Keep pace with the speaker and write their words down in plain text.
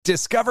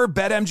Discover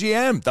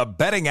BetMGM, the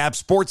betting app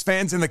sports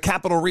fans in the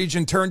capital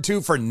region turn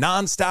to for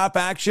nonstop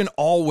action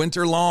all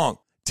winter long.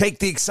 Take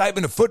the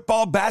excitement of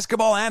football,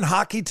 basketball, and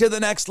hockey to the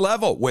next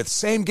level with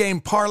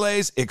same-game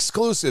parlays,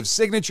 exclusive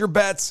signature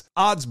bets,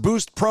 odds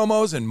boost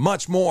promos, and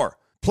much more.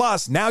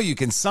 Plus, now you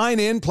can sign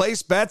in,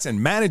 place bets,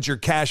 and manage your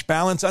cash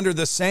balance under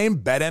the same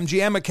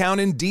BetMGM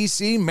account in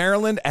D.C.,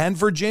 Maryland, and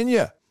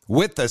Virginia.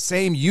 With the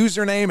same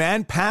username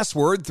and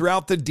password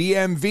throughout the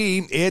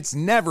DMV, it's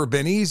never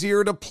been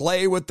easier to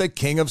play with the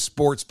king of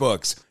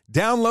sportsbooks.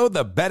 Download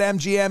the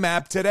BetMGM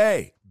app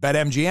today.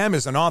 BetMGM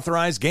is an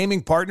authorized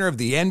gaming partner of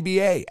the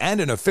NBA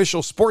and an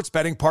official sports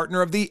betting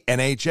partner of the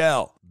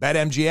NHL.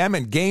 BetMGM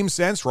and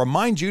GameSense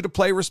remind you to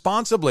play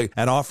responsibly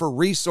and offer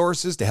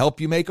resources to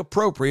help you make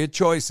appropriate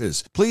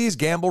choices. Please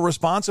gamble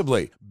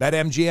responsibly.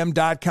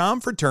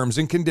 BetMGM.com for terms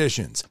and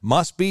conditions.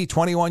 Must be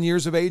 21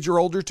 years of age or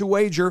older to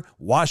wager.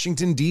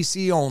 Washington,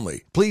 D.C.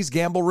 only. Please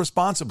gamble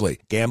responsibly.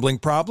 Gambling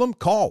problem?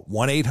 Call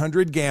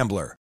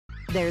 1-800-GAMBLER.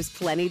 There's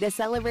plenty to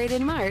celebrate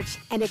in March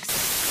and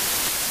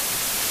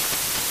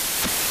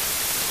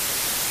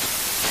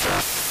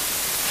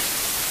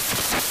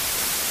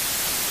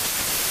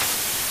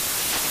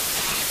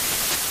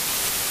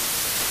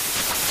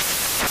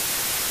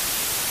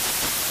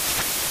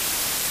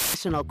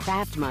National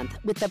Craft Month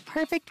with the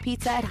perfect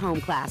pizza at home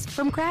class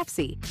from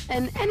Craftsy.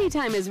 And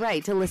anytime is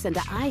right to listen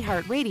to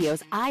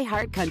iHeartRadio's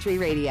iHeartCountry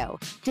Radio.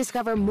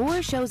 Discover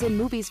more shows and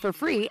movies for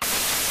free.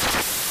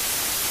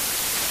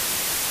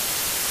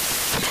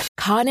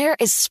 Conair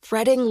is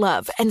spreading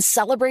love and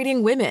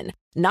celebrating women,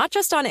 not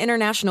just on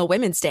International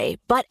Women's Day,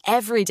 but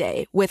every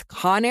day with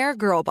Conair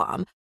Girl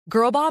Bomb.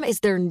 Girl Bomb is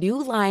their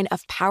new line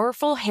of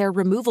powerful hair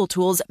removal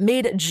tools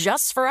made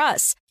just for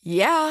us.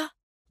 Yeah.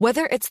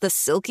 Whether it's the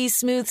silky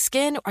smooth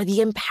skin or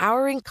the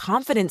empowering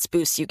confidence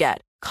boost you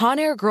get,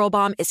 Conair Girl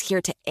Bomb is here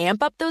to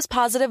amp up those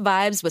positive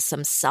vibes with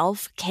some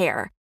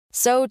self-care.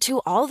 So to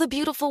all the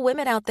beautiful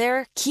women out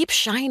there, keep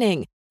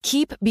shining,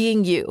 keep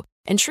being you,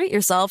 and treat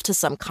yourself to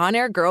some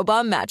Conair Girl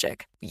Bomb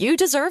magic. You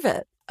deserve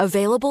it.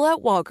 Available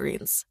at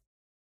Walgreens.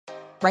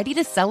 Ready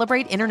to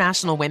celebrate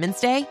International Women's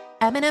Day?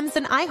 M&M's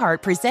and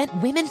iHeart present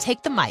Women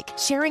Take the Mic,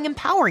 sharing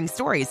empowering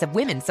stories of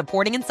women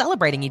supporting and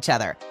celebrating each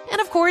other.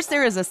 And of course,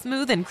 there is a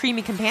smooth and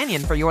creamy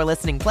companion for your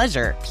listening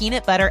pleasure,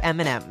 peanut butter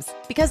M&M's.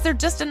 Because they're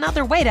just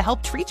another way to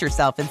help treat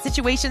yourself in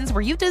situations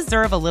where you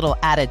deserve a little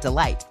added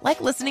delight,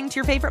 like listening to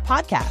your favorite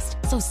podcast.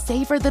 So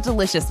savor the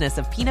deliciousness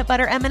of peanut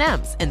butter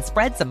M&M's and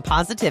spread some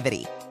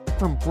positivity.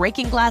 From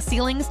breaking glass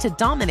ceilings to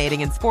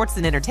dominating in sports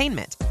and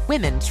entertainment,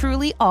 women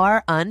truly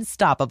are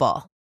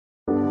unstoppable.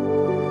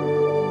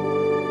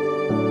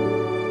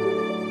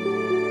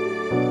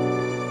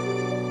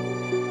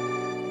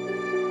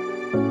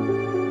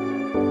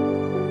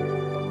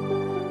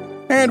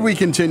 And we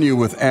continue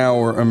with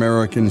our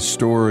American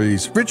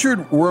stories.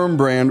 Richard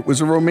Wurmbrand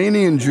was a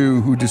Romanian Jew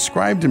who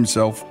described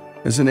himself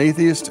as an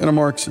atheist and a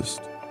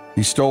Marxist.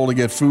 He stole to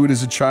get food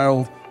as a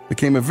child,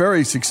 became a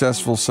very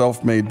successful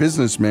self-made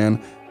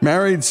businessman,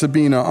 married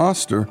Sabina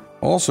Oster,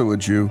 also a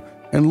Jew,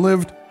 and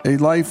lived a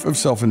life of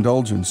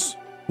self-indulgence.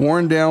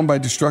 Worn down by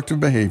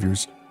destructive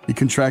behaviors, he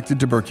contracted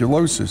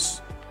tuberculosis.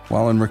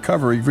 While in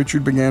recovery,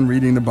 Richard began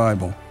reading the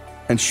Bible.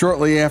 And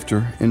shortly after,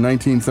 in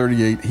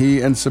 1938,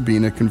 he and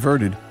Sabina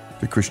converted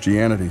to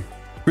Christianity.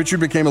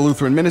 Richard became a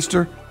Lutheran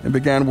minister and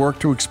began work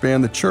to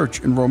expand the church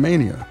in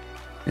Romania.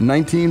 In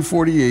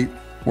 1948,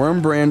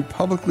 Wurmbrand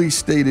publicly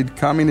stated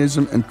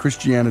communism and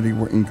Christianity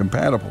were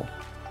incompatible.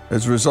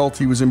 As a result,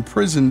 he was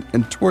imprisoned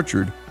and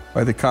tortured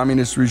by the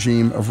communist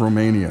regime of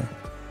Romania.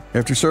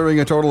 After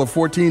serving a total of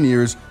 14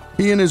 years,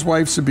 he and his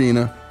wife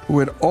Sabina, who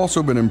had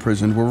also been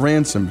imprisoned, were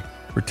ransomed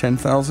for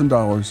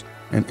 $10,000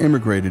 and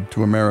immigrated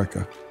to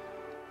America.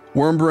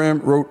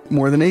 Wurmbrand wrote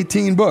more than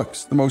 18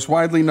 books, the most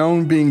widely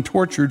known being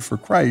Tortured for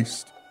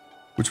Christ,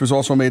 which was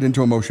also made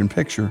into a motion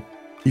picture.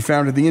 He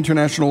founded the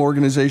international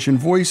organization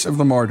Voice of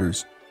the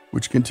Martyrs,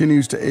 which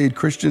continues to aid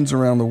Christians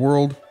around the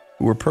world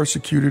who are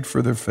persecuted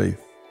for their faith.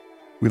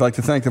 We'd like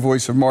to thank the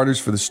Voice of Martyrs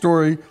for the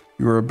story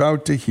you are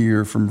about to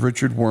hear from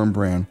Richard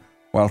Wurmbrand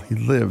while he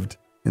lived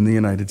in the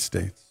United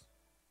States.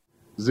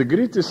 The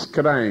greatest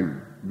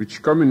crime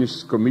which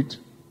communists commit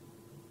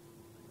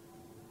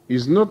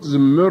is not the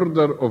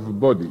murder of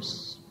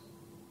bodies.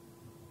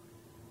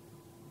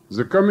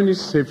 The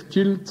communists have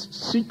killed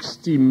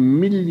 60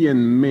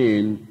 million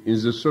men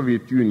in the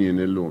Soviet Union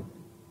alone.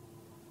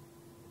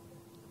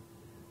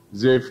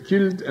 They have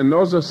killed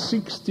another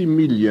 60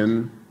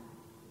 million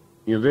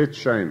in Red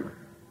China.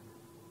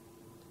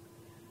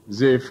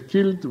 They have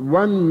killed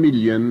 1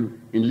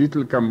 million in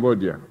Little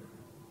Cambodia.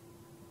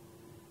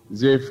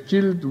 They have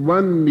killed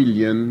 1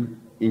 million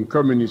in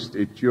communist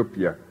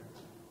Ethiopia.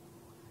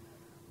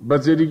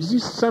 But there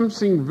exists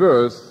something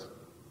worse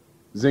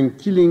than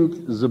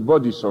killing the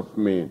bodies of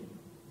men.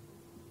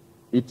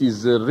 It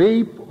is the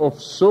rape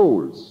of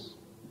souls,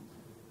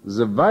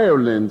 the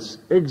violence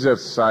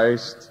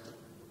exercised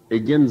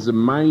against the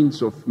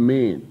minds of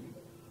men.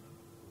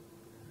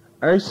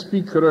 I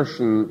speak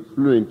Russian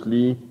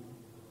fluently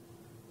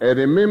I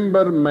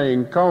remember my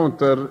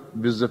encounter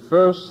with the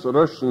first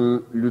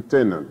Russian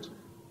lieutenant.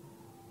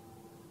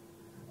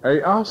 I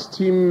asked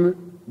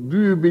him, "Do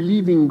you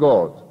believe in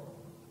God?"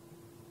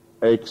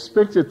 I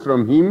expected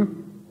from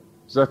him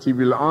that he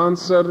will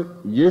answer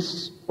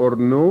yes or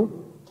no.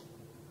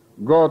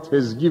 God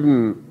has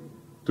given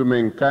to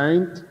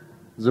mankind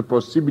the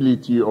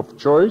possibility of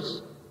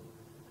choice,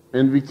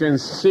 and we can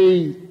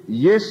say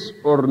yes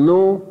or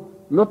no,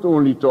 not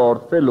only to our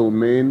fellow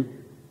men,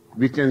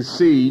 we can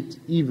say it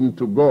even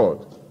to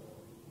God.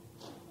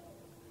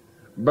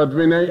 But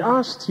when I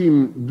asked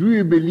him, "Do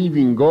you believe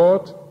in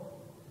God?"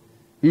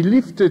 he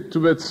lifted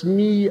towards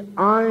me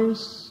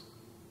eyes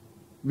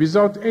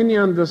without any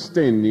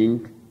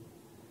understanding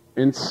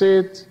and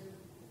said,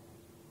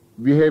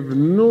 "We have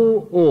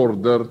no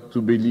order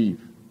to believe.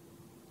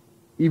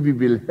 If we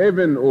will have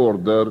an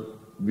order,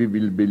 we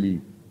will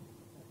believe."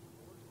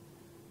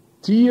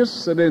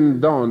 Tears ran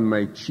down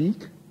my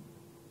cheek.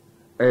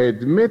 I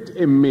had met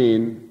a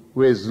man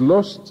who has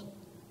lost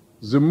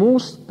the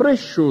most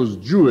precious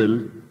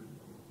jewel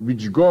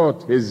which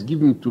God has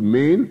given to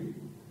man,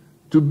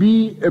 to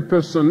be a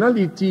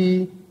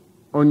personality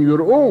on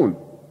your own,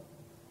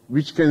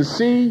 which can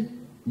say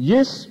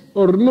yes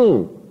or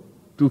no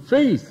to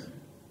faith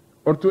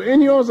or to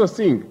any other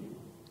thing.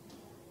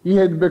 He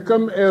had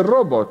become a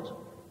robot,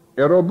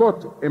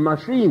 a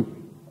machine.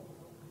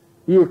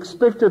 He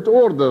expected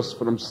orders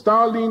from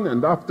Stalin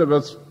and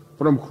afterwards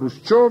from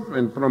Khrushchev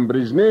and from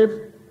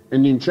Brezhnev,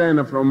 and in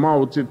China from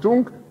Mao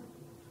Zedong,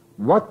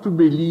 what to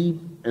believe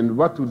and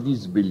what to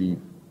disbelieve.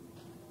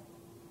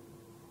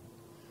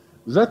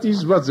 That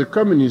is what the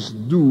communists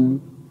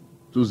do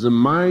to the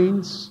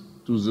minds,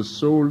 to the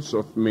souls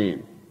of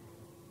men.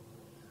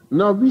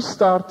 Now we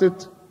started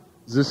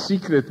the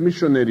secret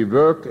missionary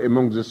work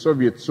among the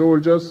Soviet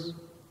soldiers.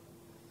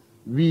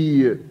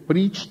 We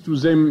preached to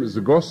them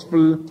the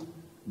gospel.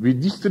 We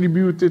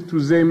distributed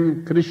to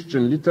them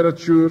Christian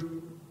literature.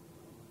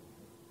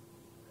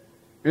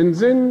 And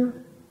then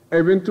I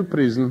went to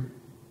prison.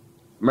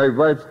 My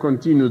wife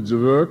continued the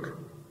work.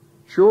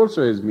 She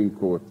also has been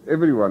caught.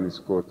 Everyone is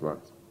caught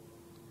once.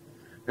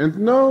 And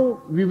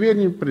now we were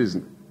in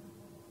prison.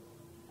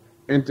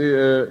 And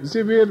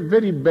they were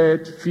very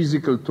bad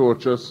physical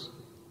tortures.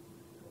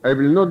 I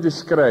will not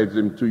describe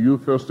them to you,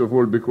 first of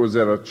all, because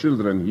there are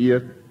children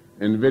here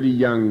and very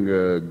young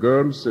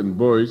girls and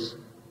boys.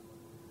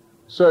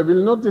 So I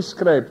will not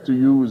describe to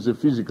you the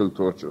physical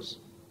tortures.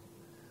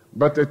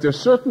 But at a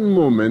certain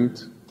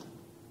moment,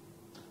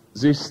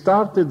 they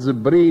started the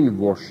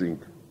brainwashing.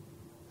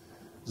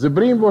 The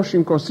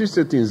brainwashing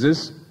consisted in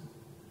this,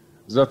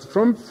 that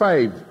from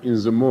 5 in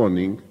the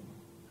morning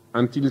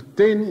until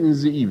 10 in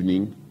the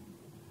evening,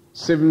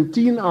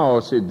 17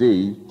 hours a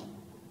day,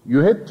 you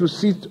had to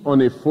sit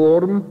on a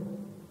form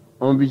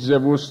on which there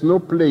was no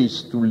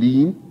place to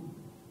lean.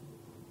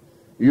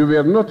 You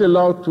were not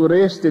allowed to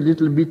rest a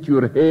little bit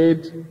your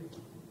head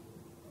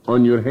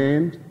on your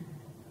hand.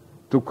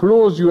 To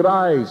close your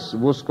eyes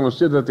was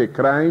considered a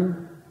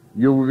crime.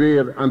 You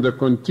were under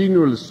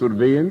continual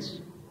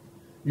surveillance.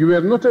 You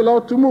were not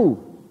allowed to move.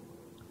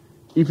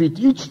 If it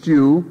itched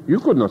you, you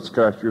could not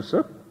scratch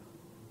yourself.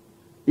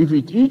 If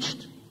it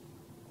itched,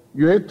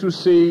 you had to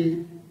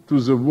say to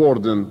the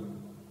warden,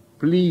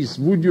 "Please,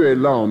 would you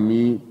allow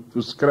me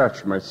to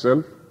scratch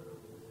myself?"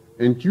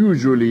 And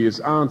usually his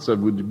answer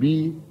would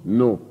be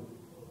no.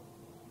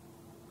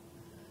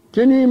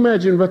 Can you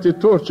imagine what a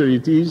torture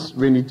it is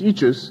when it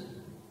itches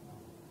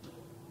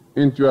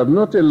and you are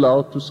not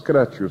allowed to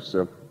scratch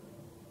yourself?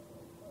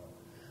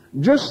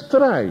 Just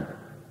try,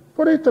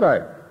 for a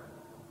try.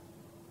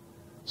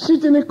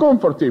 Sit in a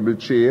comfortable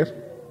chair,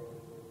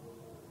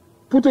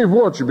 put a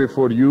watch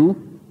before you,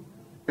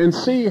 and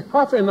say,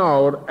 half an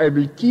hour I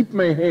will keep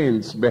my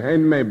hands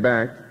behind my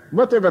back,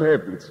 whatever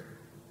happens.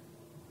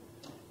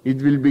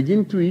 It will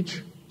begin to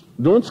itch.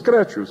 Don't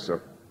scratch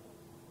yourself.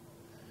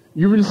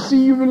 You will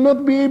see you will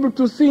not be able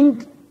to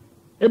think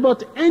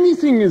about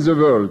anything in the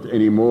world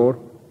anymore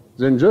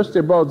than just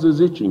about this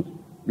itching.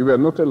 You were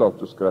not allowed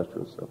to scratch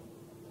yourself.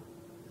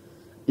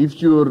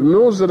 If your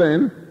nose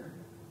ran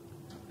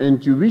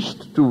and you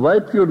wished to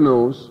wipe your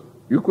nose,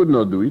 you could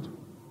not do it.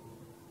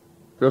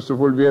 First of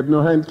all, we had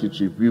no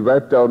handkerchief. We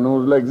wiped our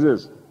nose like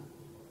this.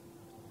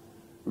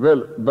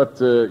 Well,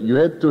 but you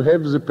had to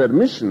have the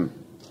permission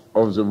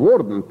of the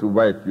warden to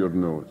wipe your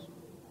nose.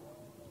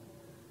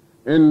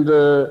 And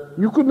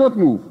you could not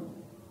move.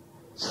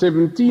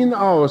 17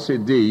 hours a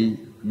day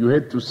you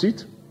had to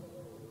sit,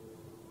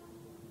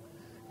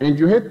 and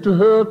you had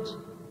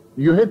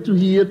to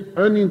hear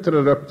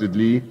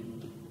uninterruptedly,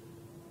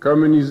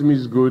 "Communism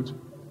is good,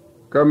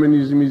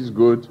 communism is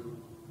good,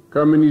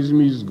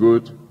 communism is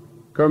good,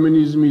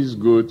 communism is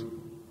good,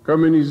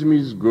 communism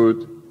is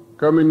good,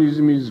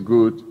 communism is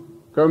good,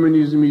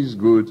 communism is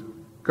good,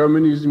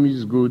 communism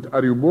is good."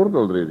 Are you bored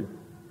already?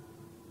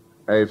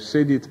 I have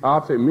said it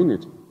half a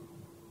minute.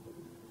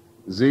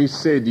 They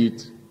said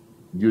it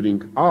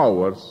during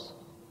hours,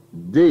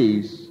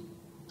 days,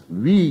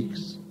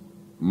 weeks,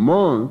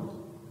 months,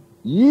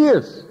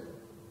 years.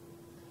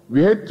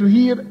 We had to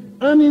hear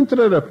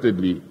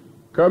uninterruptedly,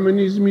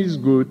 communism is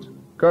good,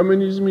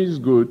 communism is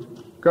good,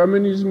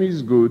 communism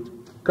is good,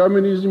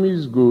 communism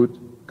is good,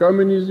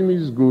 communism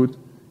is good,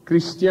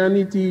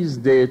 Christianity is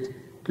dead,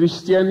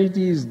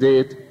 Christianity is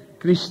dead,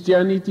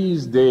 Christianity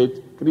is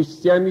dead,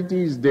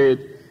 Christianity is dead,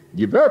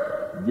 give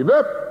up, give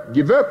up,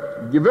 give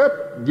up, give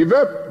up, give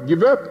up,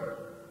 give up.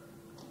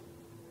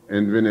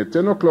 And when at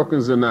 10 o'clock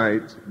in the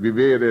night we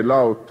were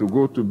allowed to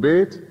go to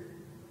bed,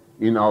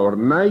 in our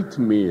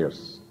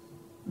nightmares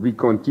we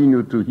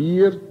continue to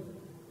hear,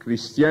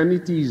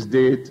 Christianity is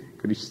dead,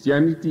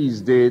 Christianity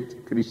is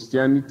dead,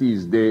 Christianity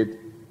is dead,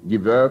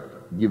 give up,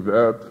 give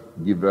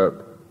up, give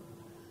up.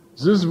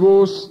 This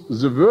was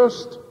the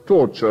worst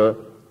torture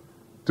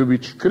to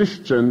which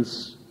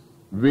Christians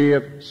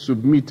were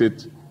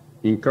submitted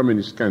in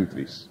communist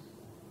countries.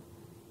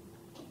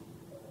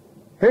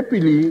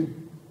 Happily,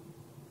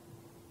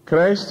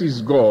 Christ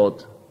is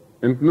God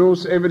and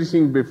knows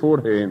everything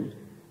beforehand,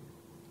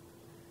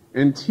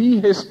 and he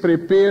has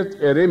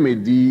prepared a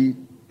remedy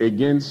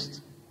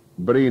against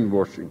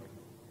brainwashing.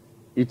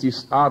 It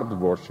is heart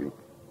washing.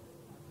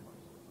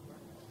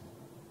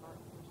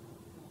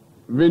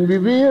 When we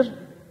were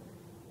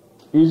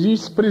in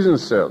these prison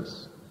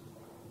cells,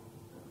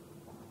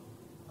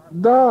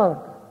 dark,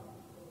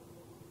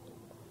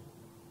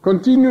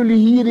 continually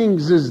hearing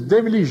this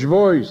devilish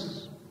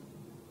voice,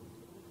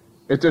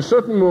 at a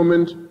certain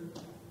moment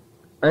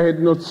I had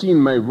not seen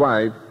my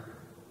wife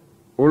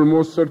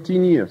almost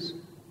 13 years.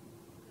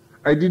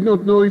 I did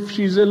not know if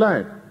she's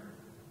alive.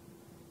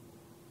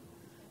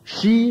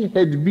 She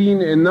had been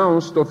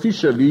announced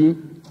officially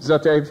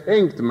that I've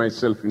hanged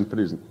myself in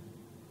prison.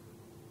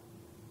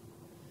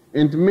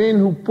 And men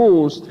who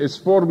posed as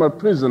former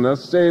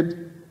prisoners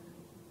said,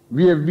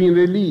 we have been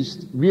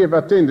released, we have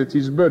attended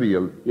his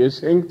burial, he has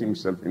hanged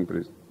himself in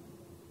prison.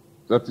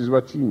 That is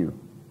what she knew.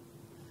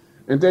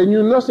 And I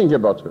knew nothing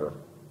about her.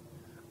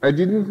 I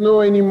didn't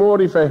know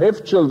anymore if I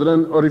have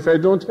children or if I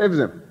don't have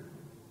them.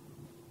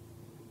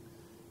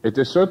 At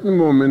a certain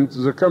moment,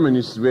 the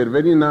communists were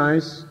very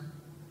nice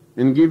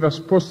and gave us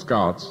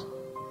postcards.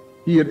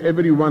 Here,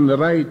 everyone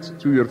write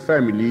to your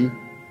family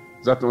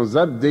that on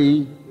that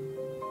day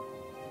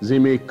they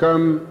may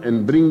come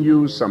and bring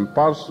you some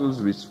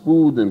parcels with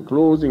food and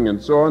clothing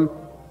and so on.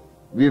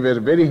 We were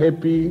very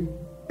happy.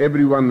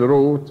 Everyone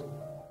wrote.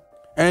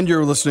 And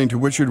you're listening to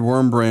Richard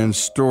Wurmbrand's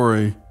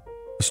story,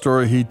 a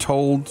story he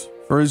told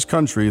for his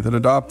country that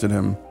adopted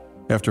him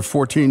after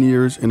 14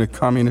 years in a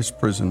communist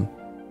prison.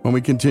 When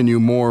we continue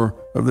more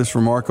of this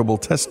remarkable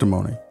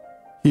testimony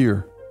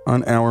here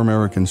on Our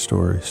American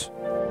Stories.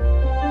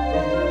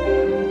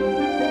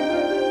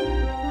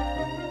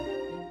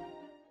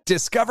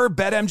 Discover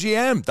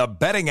BetMGM, the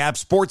betting app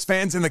sports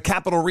fans in the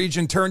capital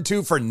region turn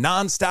to for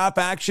nonstop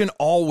action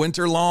all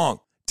winter long.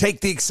 Take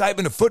the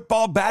excitement of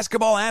football,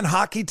 basketball, and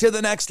hockey to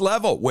the next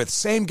level with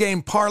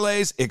same-game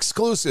parlays,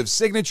 exclusive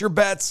signature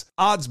bets,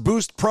 odds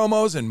boost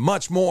promos, and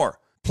much more.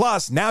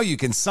 Plus, now you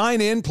can sign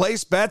in,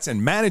 place bets,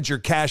 and manage your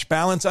cash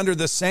balance under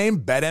the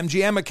same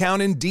BetMGM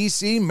account in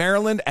D.C.,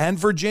 Maryland, and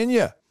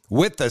Virginia.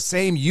 With the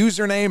same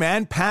username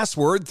and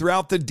password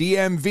throughout the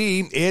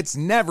DMV, it's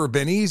never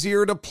been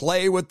easier to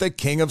play with the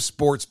king of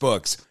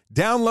sportsbooks.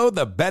 Download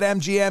the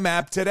BetMGM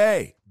app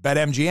today.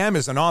 BetMGM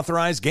is an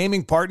authorized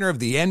gaming partner of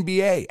the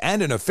NBA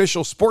and an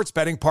official sports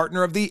betting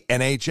partner of the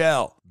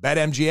NHL.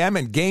 BetMGM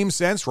and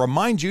GameSense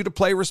remind you to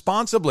play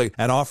responsibly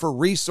and offer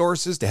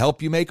resources to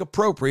help you make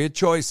appropriate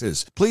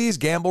choices. Please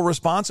gamble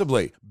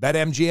responsibly.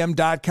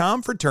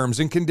 BetMGM.com for terms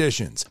and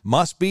conditions.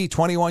 Must be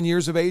 21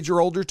 years of age or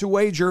older to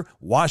wager.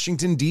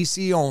 Washington,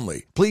 D.C.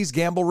 only. Please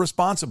gamble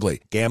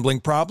responsibly.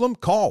 Gambling problem?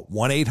 Call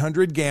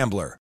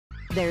 1-800-GAMBLER.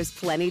 There's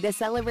plenty to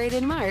celebrate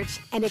in March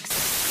and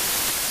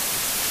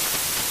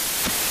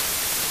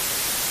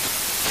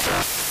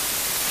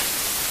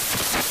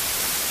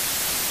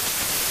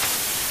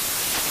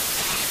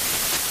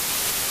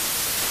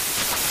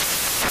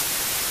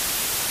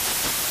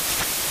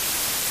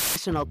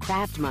National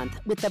Craft Month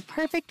with the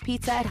perfect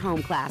pizza at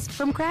home class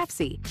from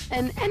Craftsy.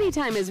 And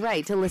anytime is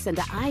right to listen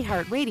to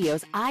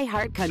iHeartRadio's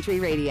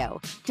iHeartCountry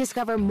Radio.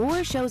 Discover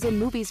more shows and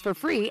movies for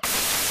free.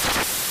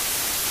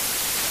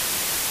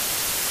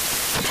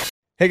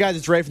 Hey guys,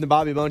 it's Ray from the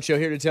Bobby Bones Show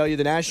here to tell you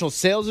the national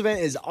sales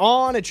event is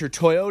on at your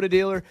Toyota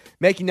dealer,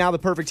 making now the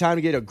perfect time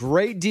to get a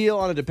great deal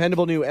on a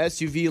dependable new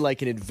SUV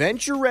like an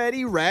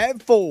adventure-ready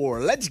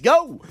RAV4. Let's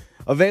go!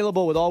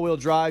 Available with all-wheel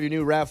drive, your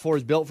new RAV4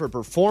 is built for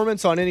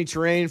performance on any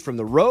terrain, from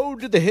the road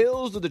to the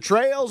hills to the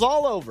trails,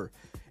 all over.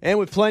 And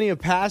with plenty of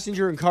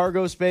passenger and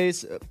cargo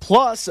space,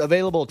 plus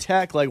available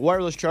tech like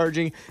wireless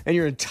charging, and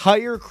your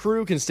entire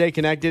crew can stay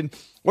connected.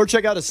 Or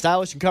check out a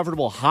stylish and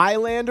comfortable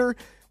Highlander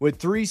with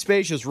 3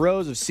 spacious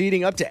rows of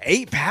seating, up to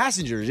 8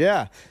 passengers,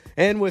 yeah.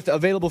 And with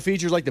available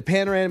features like the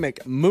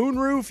panoramic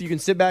moonroof, you can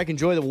sit back and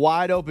enjoy the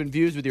wide-open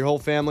views with your whole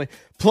family.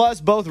 Plus,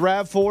 both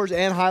RAV4s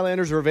and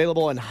Highlanders are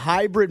available in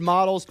hybrid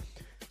models.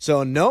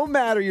 So no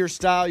matter your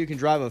style, you can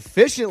drive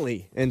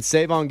efficiently and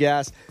save on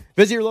gas.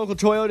 Visit your local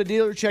Toyota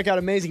dealer. Check out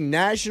amazing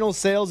national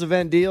sales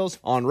event deals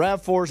on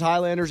RAV4s,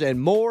 Highlanders,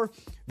 and more.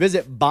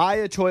 Visit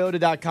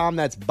buyatoyota.com.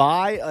 That's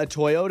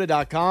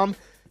buyatoyota.com.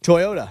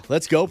 Toyota,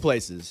 let's go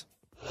places.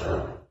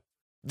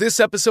 This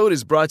episode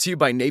is brought to you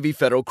by Navy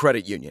Federal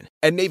Credit Union.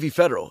 At Navy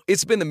Federal,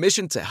 it's been the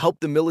mission to help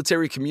the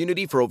military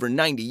community for over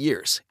 90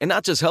 years. And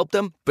not just help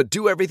them, but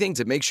do everything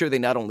to make sure they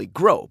not only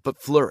grow,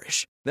 but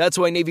flourish. That's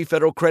why Navy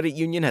Federal Credit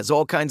Union has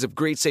all kinds of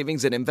great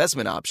savings and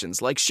investment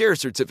options like share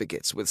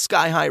certificates with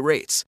sky-high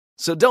rates.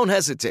 So don't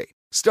hesitate.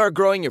 Start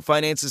growing your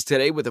finances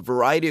today with a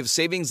variety of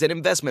savings and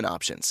investment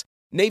options.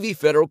 Navy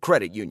Federal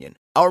Credit Union.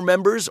 Our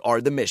members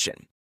are the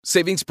mission.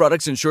 Savings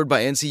products insured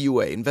by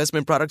NCUA.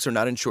 Investment products are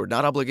not insured,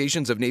 not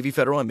obligations of Navy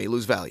Federal and may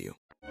lose value.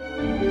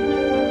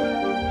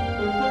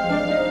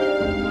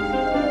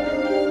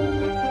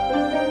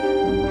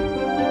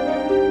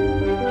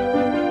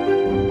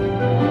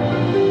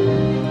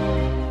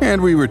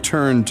 And we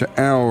return to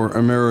our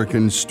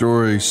American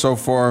story. So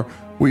far,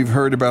 we've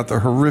heard about the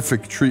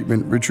horrific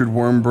treatment Richard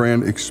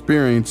Wurmbrand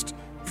experienced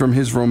from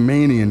his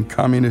Romanian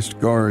communist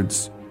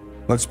guards.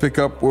 Let's pick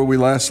up where we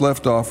last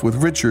left off with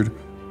Richard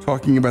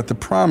talking about the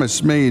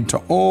promise made to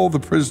all the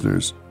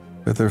prisoners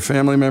that their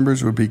family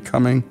members would be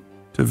coming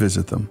to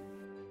visit them.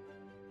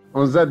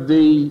 On that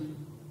day,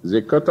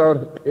 they cut our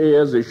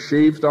hair, they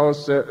shaved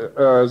us,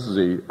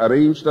 they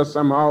arranged us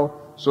somehow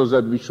so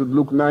that we should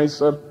look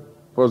nicer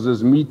for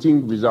this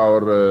meeting with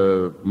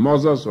our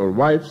mothers or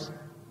wives.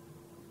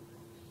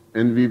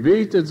 And we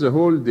waited the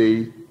whole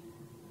day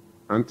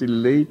until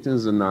late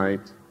in the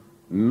night.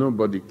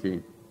 Nobody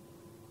came.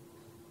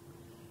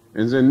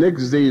 And the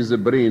next day is the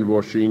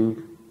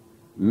brainwashing.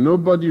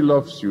 Nobody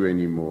loves you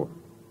anymore.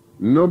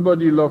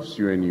 Nobody loves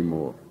you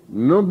anymore.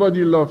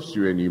 Nobody loves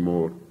you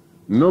anymore.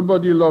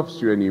 Nobody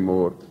loves you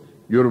anymore.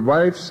 Your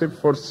wives have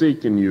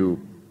forsaken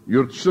you.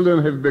 Your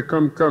children have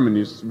become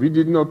communists. We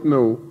did not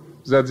know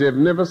that they have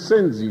never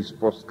sent these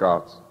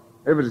postcards.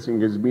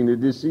 Everything has been a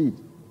deceit.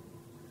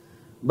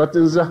 But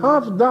in the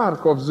half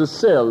dark of the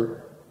cell,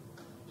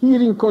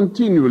 hearing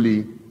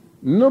continually,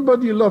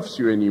 nobody loves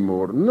you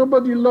anymore.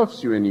 Nobody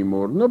loves you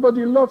anymore.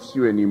 Nobody loves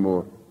you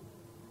anymore.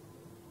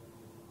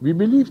 We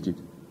believed it.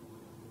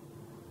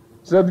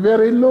 That we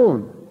are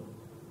alone.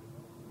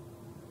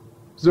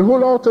 The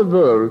whole outer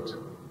world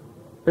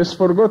has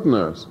forgotten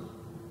us.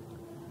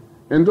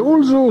 And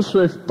all those who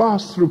have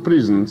passed through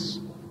prisons,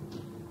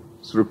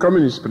 through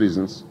communist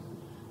prisons,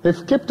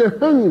 have kept a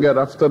hunger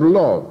after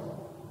love.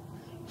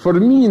 For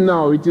me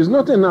now, it is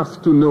not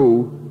enough to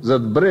know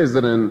that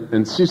brethren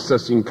and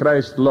sisters in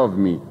Christ love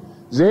me.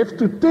 They have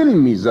to tell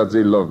me that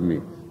they love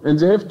me. And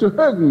they have to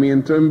hug me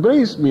and to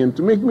embrace me and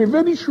to make me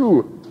very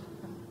sure.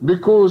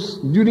 Because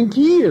during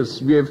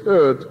years we have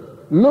heard,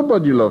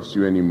 nobody loves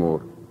you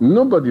anymore.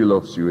 Nobody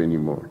loves you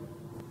anymore.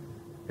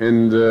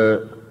 And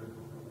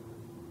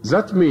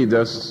that made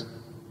us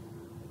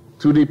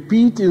to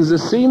repeat in the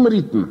same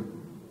rhythm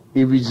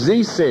in which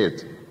they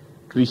said,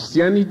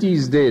 Christianity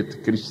is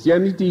dead,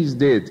 Christianity is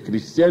dead,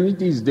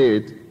 Christianity is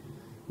dead.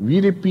 We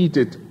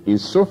repeated in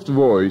soft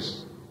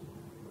voice,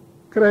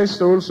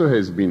 Christ also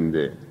has been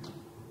dead.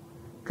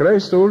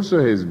 Christ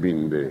also has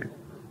been dead.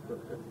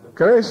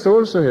 Christ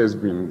also has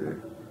been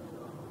there.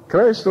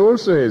 Christ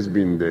also has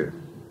been there.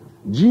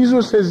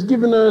 Jesus has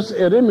given us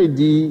a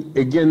remedy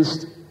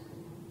against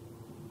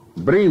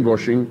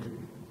brainwashing.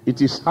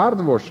 It is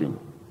heart washing.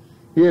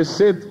 He has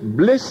said,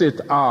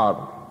 blessed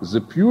are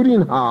the pure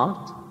in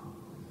heart,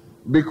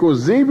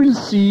 because they will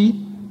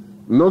see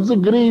not the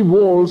grey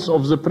walls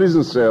of the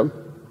prison cell.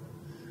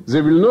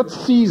 They will not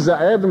see the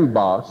iron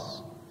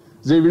bars.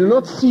 They will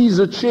not see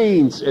the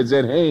chains at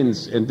their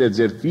hands and at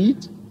their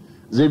feet.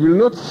 They will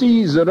not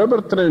see the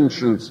rubber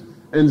truncheons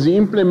and the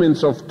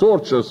implements of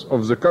tortures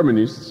of the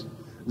communists.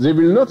 They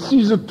will not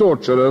see the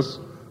torturers.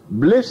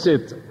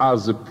 Blessed are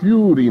the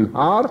pure in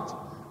heart,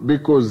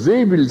 because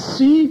they will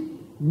see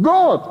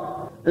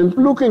God. And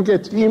looking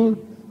at Him,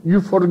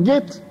 you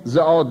forget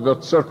the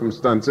outward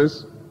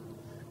circumstances,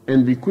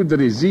 and we could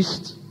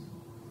resist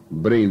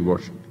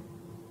brainwashing.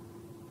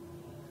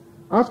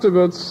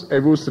 Afterwards, I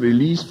was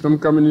released from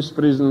communist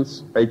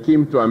prisons. I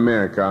came to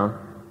America.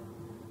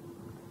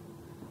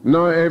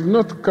 Now, I have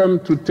not come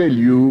to tell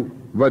you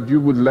what you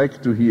would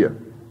like to hear.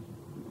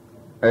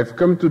 I have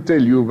come to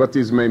tell you what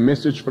is my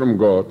message from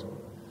God.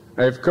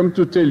 I have come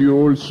to tell you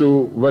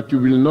also what you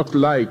will not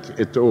like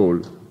at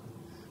all.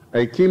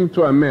 I came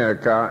to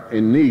America,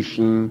 a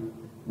nation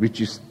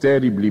which is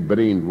terribly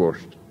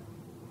brainwashed.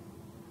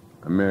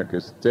 America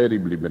is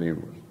terribly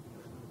brainwashed.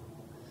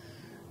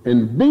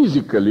 And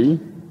basically,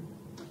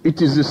 it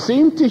is the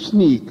same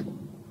technique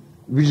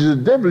which the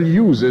devil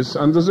uses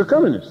under the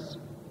communists.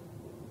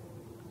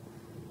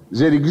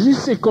 There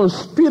exists a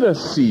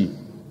conspiracy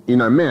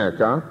in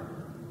America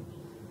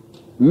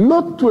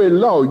not to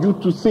allow you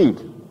to think.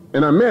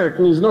 An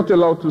American is not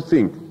allowed to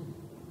think,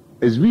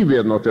 as we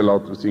were not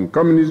allowed to think.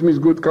 Communism is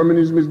good,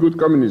 communism is good,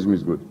 communism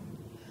is good.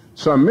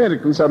 So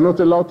Americans are not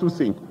allowed to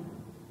think.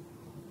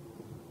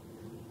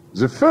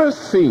 The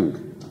first thing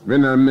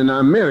when an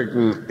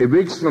American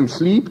awakes from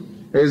sleep,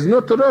 has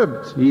not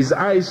rubbed his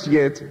eyes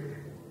yet,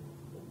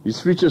 he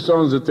switches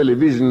on the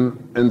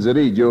television and the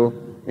radio,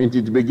 and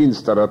it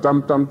begins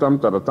taratam-tam-tam,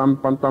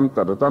 taratam-tam-tam,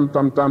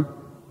 taratam-tam-tam.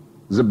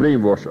 The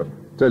brainwasher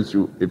tells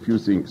you a few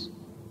things.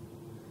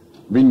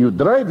 When you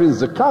drive in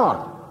the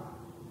car,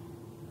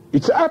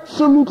 it's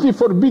absolutely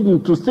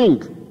forbidden to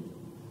think.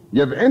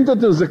 You have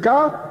entered in the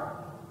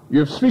car, you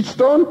have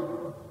switched on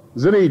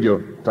the radio,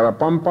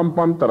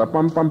 tarapam-pam-pam,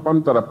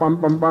 tarapam-pam-pam,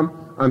 tarapam-pam-pam,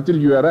 until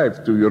you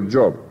arrive to your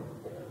job.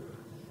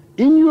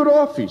 In your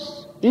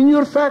office, in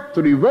your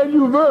factory, where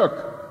you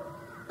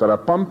work,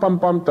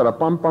 tarapam-pam-pam,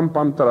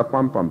 tarapam-pam-pam,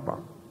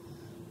 tarapam-pam-pam.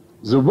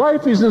 The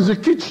wife is in the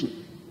kitchen.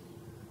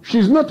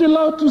 She's not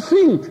allowed to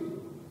think.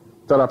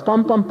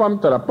 Tarapam-pam-pam,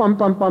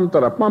 tarapam-pam-pam,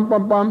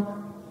 tarapam-pam-pam.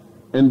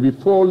 And we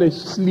fall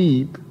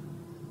asleep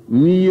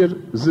near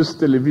this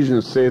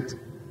television set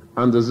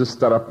under this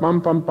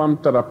tarapam-pam-pam,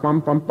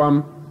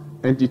 tarapam-pam-pam,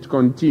 and it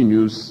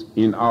continues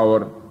in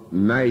our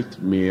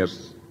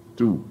nightmares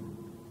too.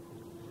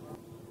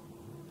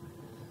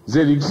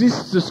 There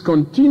exists this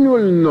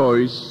continual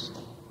noise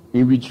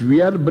in which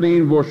we are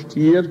brainwashed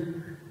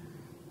here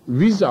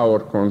with our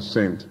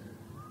consent.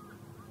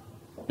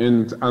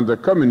 And under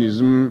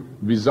communism,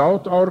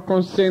 without our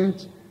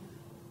consent,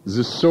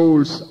 the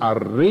souls are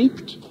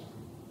raped,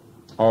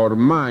 our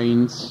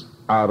minds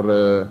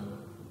are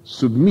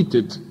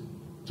submitted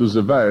to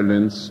the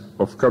violence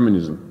of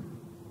communism.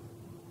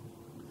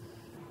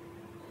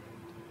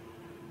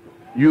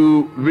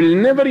 You will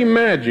never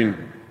imagine,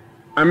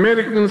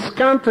 Americans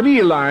can't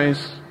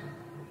realize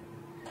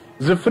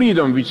the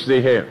freedom which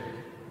they have.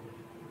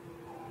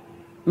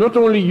 Not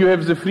only you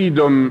have the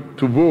freedom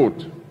to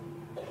vote,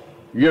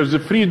 you have the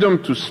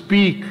freedom to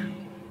speak,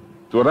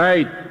 to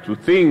write, to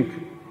think.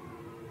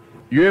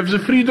 You have the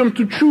freedom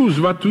to choose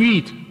what to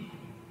eat.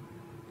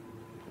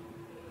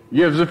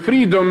 You have the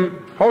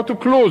freedom how to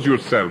clothe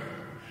yourself.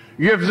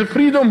 You have the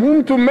freedom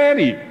whom to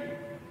marry.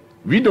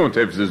 We don't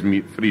have this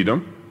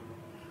freedom.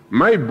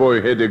 My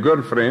boy had a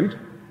girlfriend,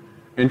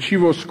 and she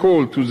was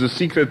called to the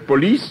secret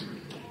police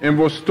and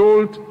was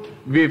told,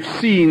 "We have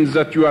seen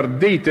that you are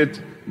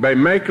dated by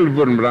Michael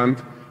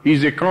Wurmbrand.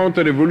 He's a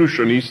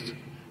counter-revolutionist,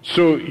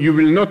 so you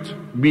will not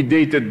be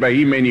dated by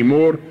him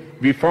anymore.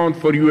 We found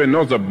for you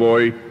another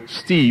boy,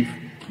 Steve.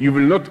 You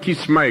will not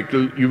kiss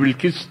Michael, you will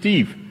kiss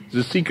Steve.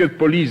 The secret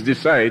police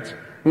decides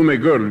whom a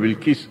girl will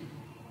kiss."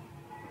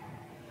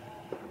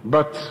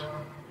 But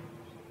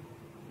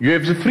you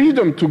have the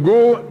freedom to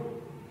go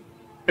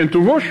and to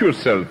wash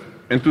yourself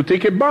and to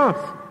take a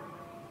bath.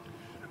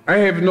 I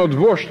have not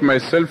washed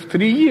myself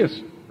 3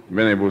 years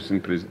when I was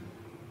in prison.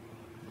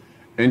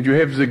 And you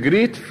have the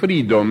great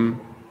freedom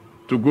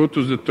to go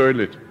to the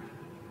toilet.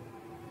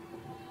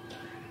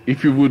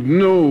 If you would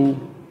know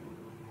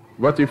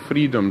what a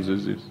freedom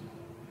this is,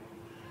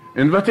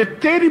 and what a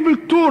terrible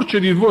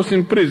torture it was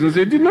in prison,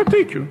 they did not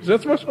take you.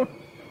 That was all.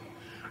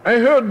 I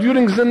heard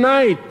during the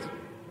night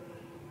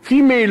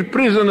female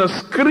prisoners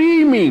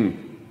screaming,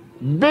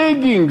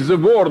 begging the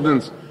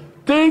wardens,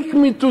 "Take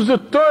me to the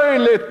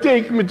toilet,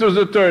 take me to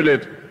the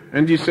toilet."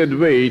 And he said,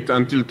 "Wait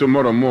until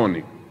tomorrow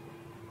morning."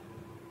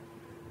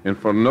 And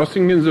for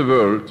nothing in the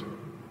world,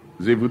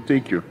 they would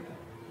take you.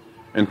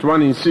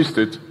 Antoine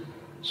insisted,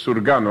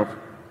 Surganov,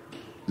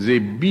 they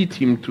beat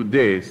him to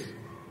death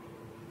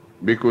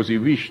because he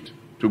wished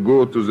to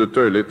go to the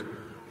toilet.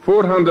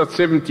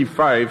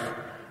 475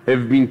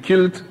 have been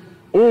killed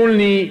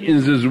only in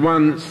this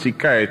one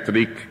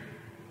psychiatric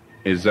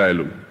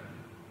asylum.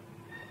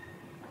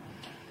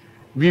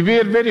 We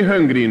were very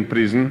hungry in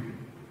prison.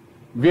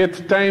 We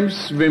had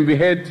times when we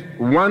had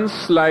one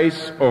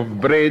slice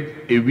of bread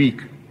a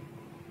week.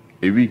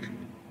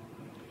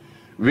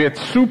 We had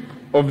soup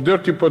of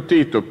dirty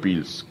potato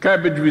peels,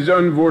 cabbage with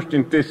unwashed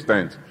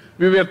intestines.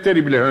 We were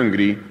terribly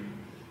hungry.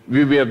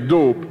 We were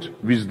doped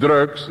with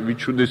drugs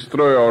which should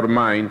destroy our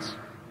minds.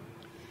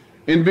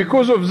 And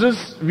because of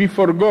this, we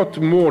forgot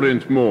more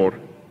and more.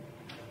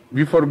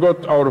 We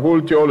forgot our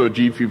whole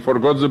theology. We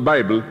forgot the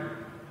Bible.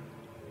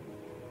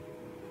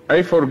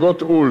 I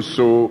forgot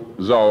also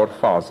Our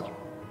Father.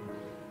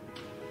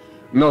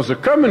 Now, the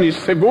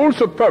communists have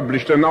also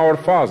published an Our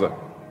Father.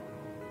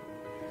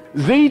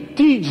 They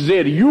teach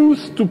their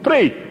youth to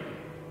pray.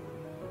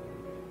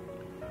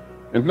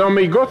 And now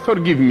may God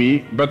forgive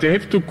me, but I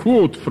have to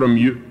quote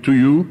to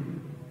you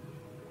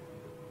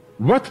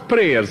what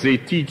prayers they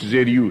teach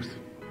their youth.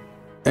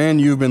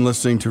 And you've been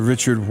listening to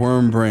Richard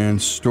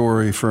Wurmbrand's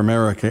story for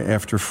America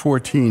after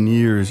 14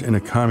 years in a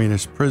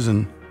communist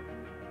prison.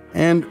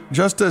 And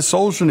just as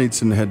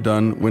Solzhenitsyn had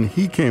done when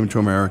he came to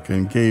America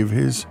and gave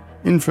his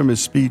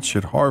infamous speech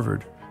at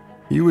Harvard,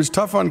 he was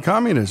tough on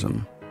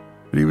communism,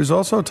 but he was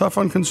also tough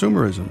on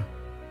consumerism,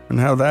 and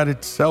how that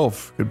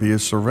itself could be a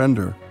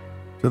surrender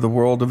to the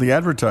world of the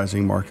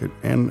advertising market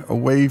and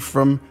away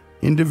from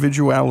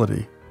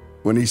individuality.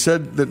 When he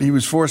said that he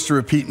was forced to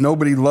repeat,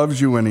 "Nobody loves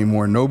you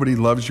anymore, nobody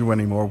loves you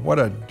anymore," what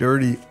a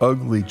dirty,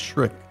 ugly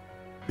trick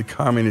the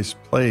communists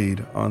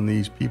played on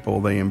these people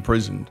they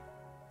imprisoned.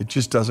 It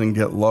just doesn't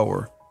get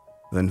lower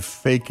than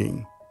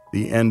faking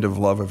the end of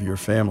love of your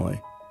family.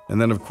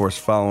 And then, of course,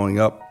 following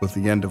up with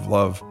the end of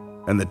love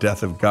and the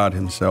death of God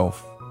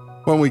himself.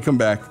 When we come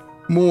back,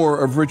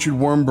 more of Richard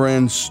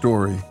Wurmbrand's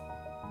story,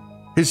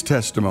 his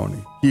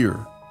testimony,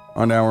 here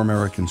on Our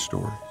American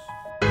Stories.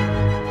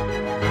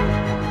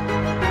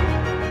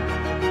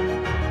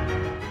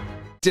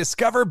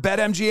 Discover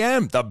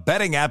BetMGM, the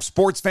betting app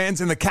sports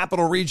fans in the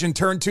capital region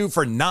turn to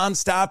for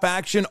nonstop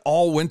action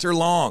all winter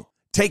long.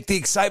 Take the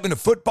excitement of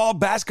football,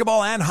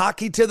 basketball, and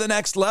hockey to the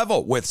next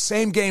level with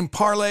same-game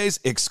parlays,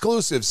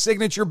 exclusive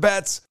signature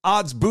bets,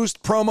 odds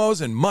boost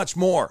promos, and much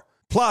more.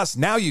 Plus,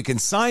 now you can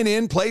sign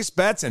in, place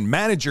bets, and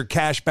manage your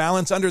cash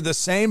balance under the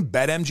same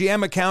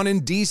BetMGM account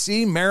in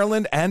D.C.,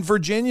 Maryland, and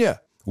Virginia.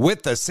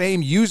 With the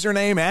same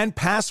username and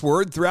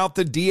password throughout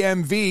the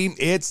DMV,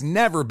 it's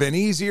never been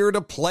easier to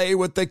play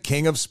with the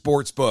king of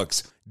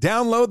sportsbooks.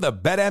 Download the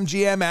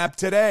BetMGM app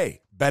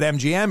today.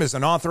 BetMGM is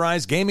an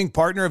authorized gaming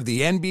partner of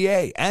the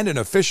NBA and an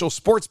official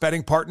sports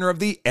betting partner of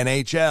the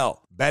NHL.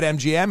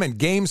 BetMGM and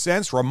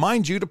GameSense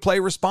remind you to play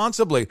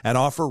responsibly and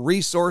offer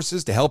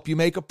resources to help you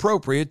make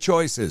appropriate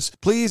choices.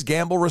 Please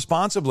gamble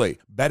responsibly.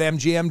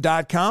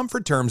 BetMGM.com for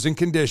terms and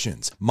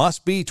conditions.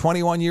 Must be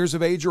 21 years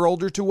of age or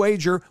older to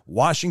wager.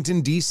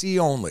 Washington, D.C.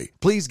 only.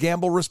 Please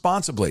gamble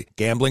responsibly.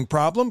 Gambling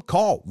problem?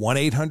 Call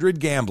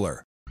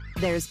 1-800-GAMBLER.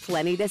 There's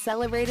plenty to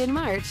celebrate in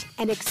March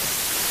and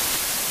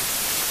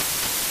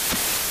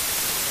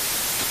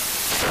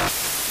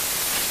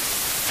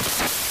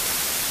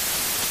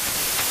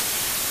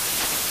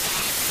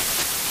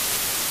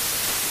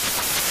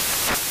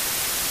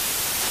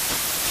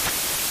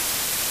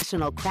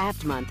National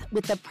Craft Month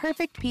with the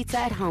perfect pizza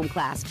at home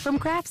class from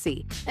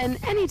Craftsy. And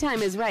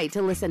anytime is right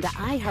to listen to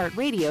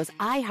iHeartRadio's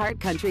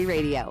iHeart Country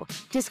Radio.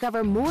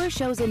 Discover more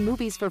shows and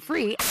movies for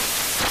free.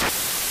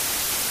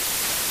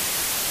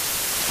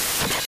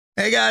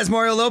 Hey guys,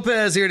 Mario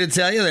Lopez here to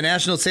tell you the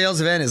national sales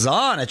event is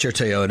on at your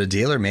Toyota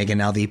dealer, making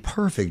now the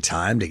perfect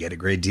time to get a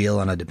great deal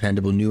on a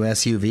dependable new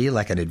SUV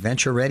like an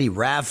adventure-ready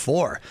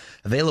RAV4.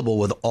 Available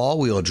with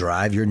all-wheel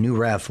drive, your new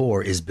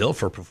RAV4 is built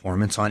for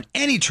performance on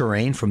any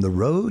terrain from the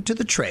road to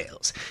the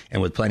trails.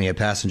 And with plenty of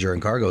passenger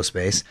and cargo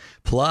space,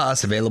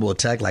 plus available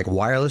tech like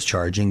wireless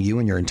charging, you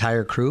and your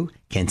entire crew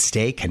can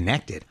stay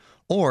connected.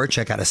 Or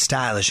check out a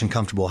stylish and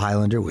comfortable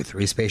Highlander with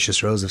 3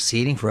 spacious rows of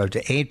seating for up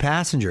to 8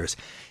 passengers.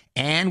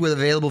 And with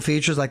available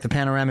features like the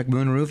panoramic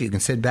moonroof, you can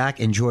sit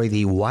back, enjoy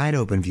the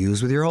wide-open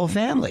views with your whole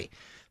family.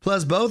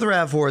 Plus, both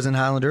RAV4s and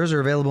Highlanders are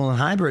available in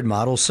hybrid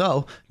models,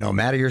 so no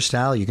matter your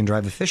style, you can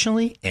drive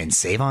efficiently and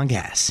save on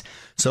gas.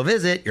 So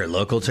visit your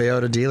local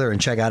Toyota dealer and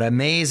check out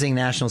amazing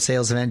national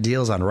sales event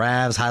deals on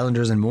RAVs,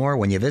 Highlanders, and more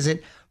when you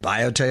visit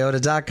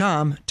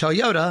biotoyota.com.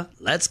 Toyota,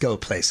 let's go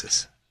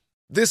places.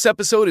 This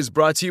episode is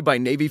brought to you by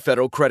Navy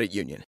Federal Credit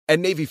Union. At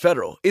Navy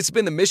Federal, it's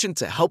been the mission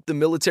to help the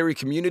military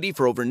community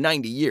for over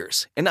 90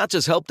 years. And not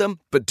just help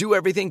them, but do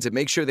everything to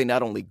make sure they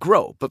not only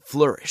grow, but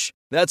flourish.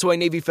 That's why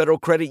Navy Federal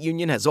Credit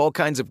Union has all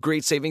kinds of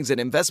great savings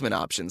and investment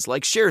options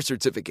like share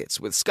certificates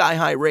with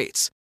sky-high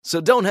rates. So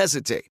don't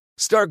hesitate.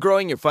 Start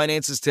growing your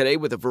finances today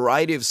with a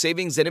variety of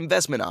savings and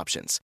investment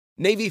options.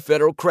 Navy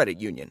Federal Credit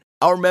Union.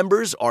 Our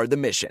members are the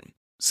mission.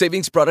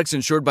 Savings products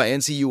insured by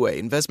NCUA.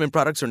 Investment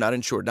products are not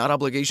insured, not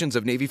obligations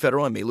of Navy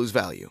Federal and may lose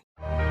value.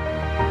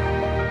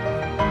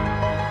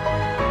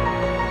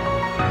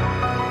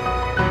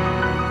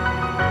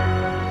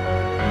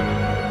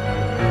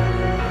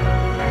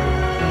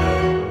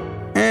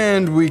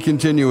 And we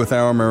continue with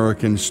Our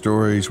American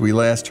Stories. We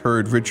last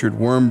heard Richard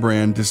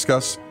Wurmbrand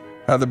discuss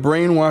how the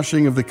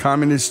brainwashing of the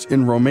communists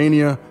in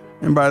Romania,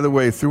 and by the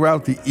way,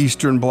 throughout the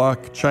Eastern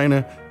Bloc,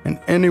 China, and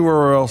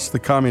anywhere else the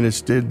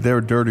communists did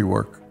their dirty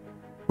work,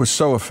 was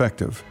so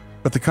effective.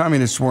 But the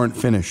communists weren't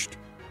finished.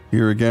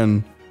 Here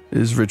again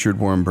is Richard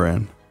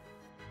Wurmbrand.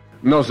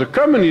 Now, the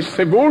communists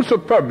have also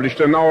published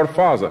an Our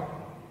Father.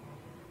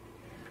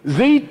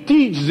 They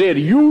teach their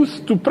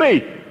youth to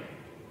pray.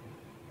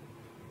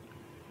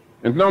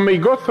 And now may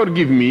God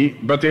forgive me,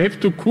 but I have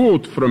to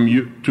quote from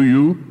you to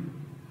you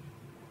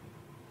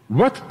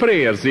what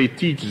prayer they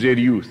teach their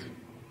youth.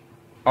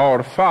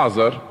 Our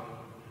Father,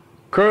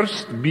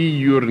 cursed be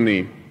your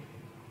name.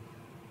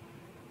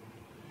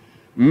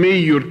 May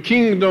your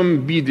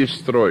kingdom be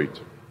destroyed.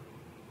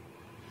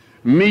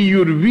 May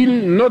your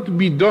will not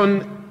be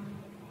done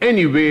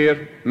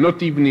anywhere,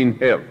 not even in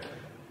hell.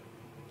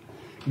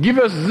 Give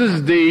us this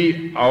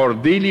day our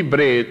daily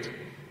bread,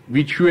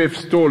 which you have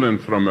stolen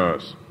from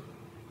us.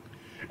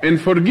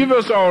 And forgive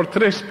us our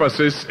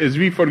trespasses as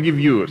we forgive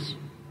yours.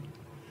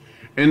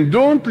 And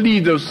don't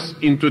lead us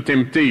into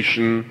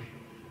temptation,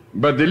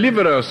 but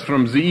deliver us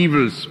from the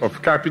evils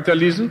of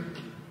capitalism.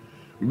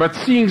 But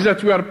seeing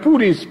that we are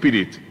poor in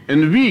spirit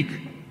and weak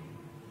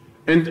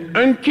and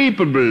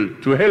incapable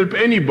to help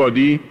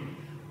anybody,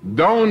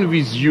 down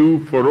with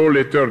you for all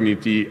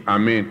eternity.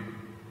 Amen.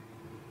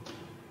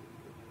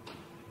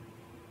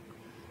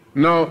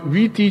 Now,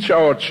 we teach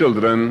our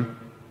children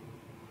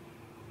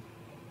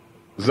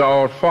the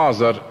Our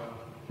Father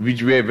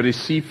which we have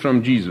received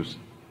from Jesus.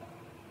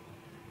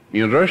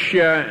 In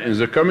Russia and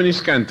the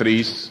communist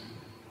countries,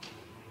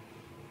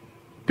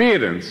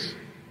 parents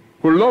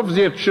who love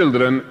their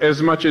children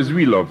as much as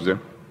we love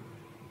them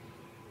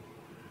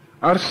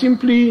are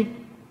simply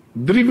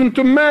driven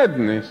to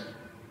madness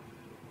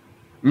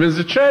when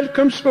the child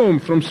comes home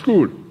from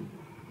school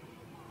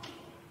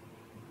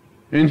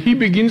and he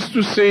begins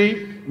to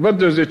say, what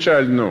does the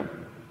child know?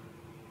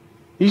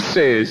 He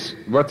says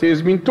what he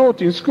has been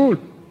taught in school.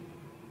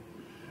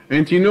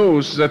 And he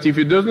knows that if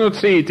he does not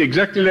say it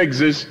exactly like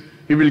this,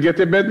 he will get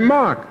a bad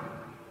mark.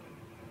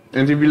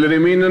 And he will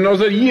remain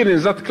another year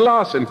in that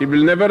class, and he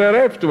will never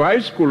arrive to high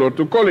school or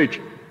to college.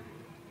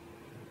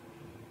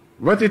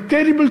 What a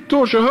terrible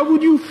torture. How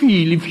would you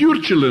feel if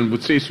your children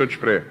would say such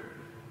prayer?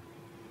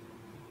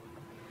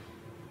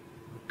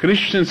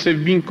 Christians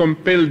have been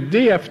compelled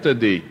day after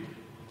day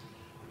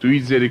to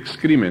eat their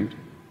excrement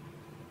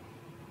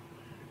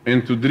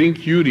and to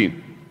drink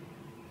urine.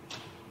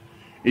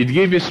 It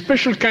gave a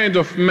special kind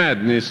of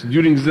madness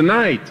during the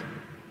night.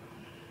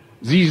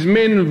 These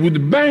men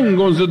would bang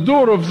on the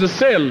door of the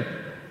cell,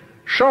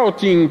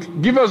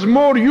 shouting, "Give us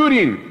more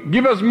urine!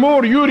 Give us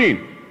more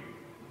urine!"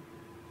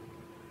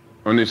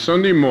 On a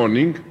Sunday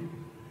morning,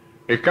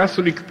 a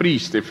Catholic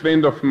priest, a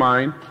friend of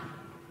mine,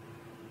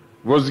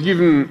 was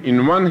given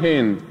in one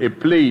hand a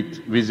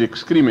plate with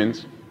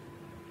excrements,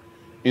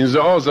 in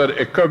the other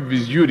a cup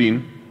with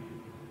urine,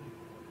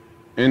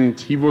 and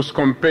he was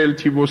compelled,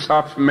 he was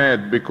half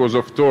mad because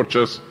of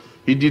tortures.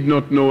 He did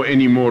not know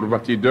anymore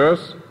what he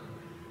does.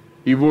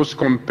 He was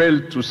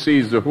compelled to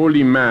say the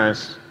Holy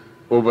Mass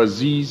over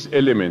these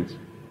elements.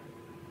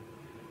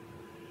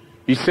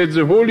 He said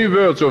the holy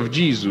words of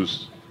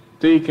Jesus,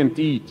 "Take and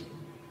eat.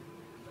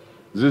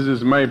 This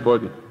is my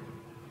body.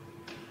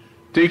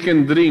 Take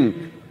and drink.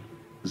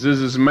 This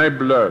is my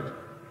blood,"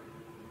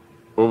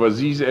 over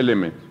these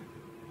elements.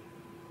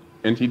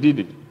 And he did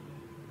it.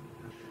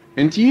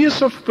 And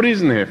years of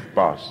prison have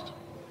passed.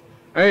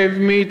 I have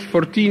made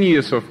 14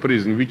 years of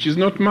prison, which is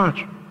not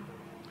much.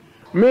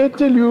 May I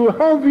tell you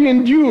how we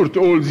endured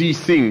all these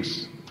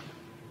things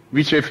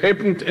which have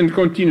happened and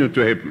continue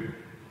to happen?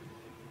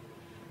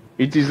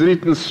 It is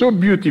written so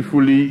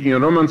beautifully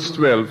in Romans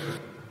 12.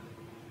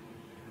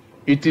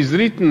 It is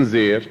written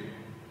there,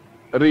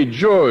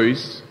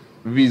 "Rejoice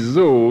with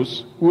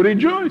those who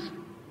rejoice."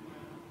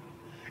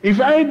 If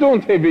I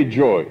don't have a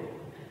joy,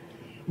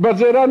 but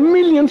there are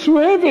millions who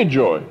have a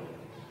joy,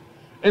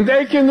 and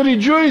I can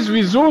rejoice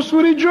with those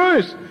who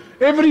rejoice.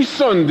 Every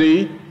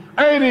Sunday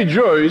I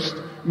rejoiced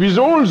with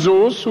all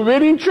those who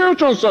were in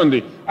church on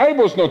Sunday. I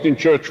was not in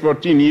church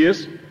 14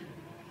 years.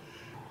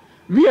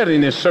 We are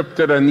in a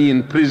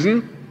subterranean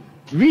prison.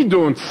 We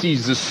don't see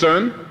the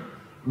sun,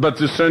 but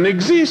the sun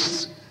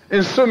exists.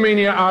 And so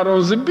many are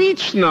on the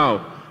beach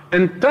now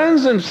and tan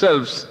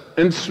themselves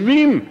and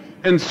swim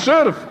and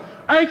surf.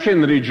 I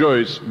can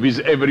rejoice with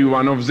every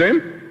one of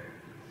them.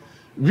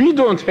 We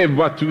don't have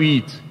what to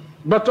eat,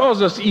 but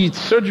others eat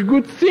such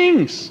good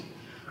things.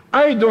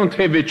 I don't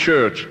have a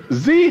church.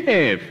 They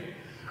have.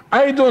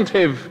 I don't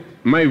have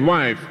my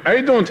wife.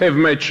 I don't have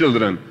my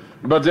children.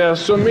 But there are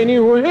so many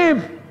who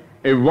have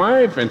a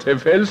wife and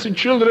have healthy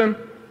children.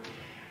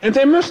 And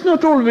I must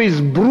not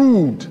always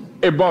brood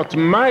about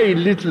my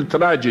little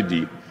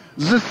tragedy.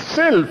 The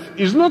self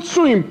is not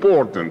so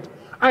important.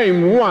 I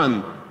am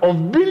one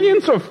of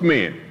billions of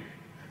men.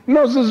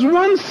 No, this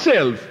one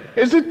self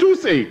has a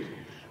toothache.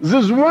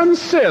 This one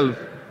self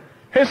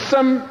has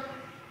some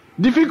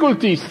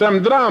difficulties,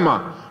 some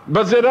drama.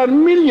 But there are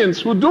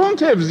millions who don't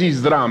have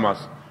these dramas.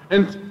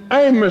 And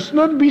I must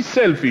not be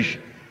selfish.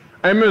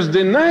 I must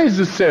deny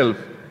the self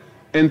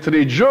and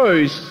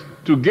rejoice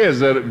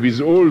together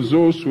with all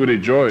those who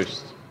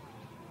rejoiced.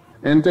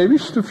 And I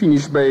wish to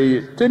finish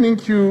by telling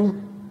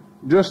you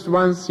just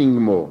one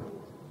thing more.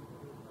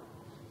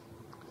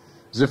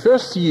 The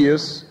first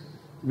years,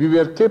 we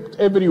were kept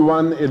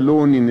everyone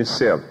alone in a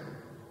cell.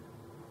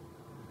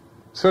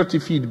 30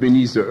 feet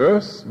beneath the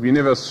earth. We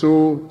never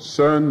saw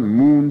sun,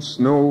 moon,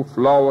 snow,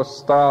 flowers,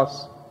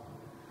 stars,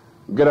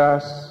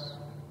 grass,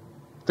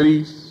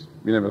 trees.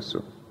 We never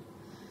saw.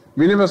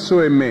 We never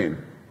saw a man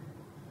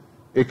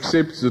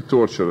except the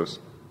torturers.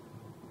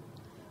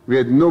 We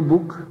had no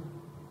book.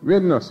 We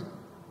had nothing.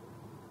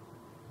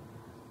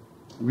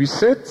 We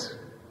sat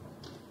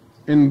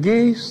and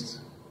gazed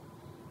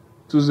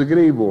to the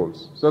grey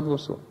walls. That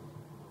was all.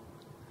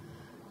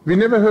 We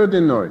never heard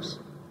a noise.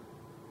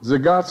 The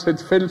guards had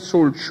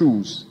felt-soled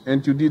shoes,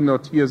 and you did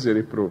not hear the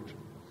reproach.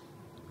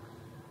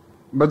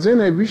 But then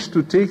I wished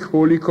to take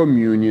Holy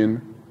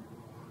Communion.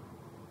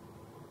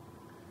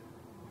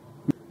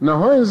 Now,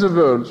 how in the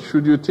world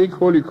should you take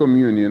Holy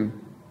Communion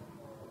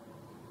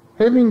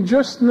having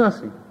just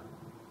nothing?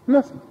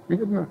 Nothing. We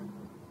had nothing.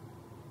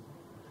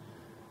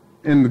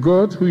 And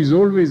God, who is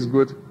always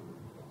good,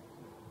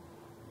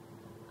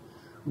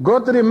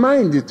 God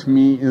reminded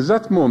me in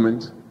that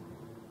moment,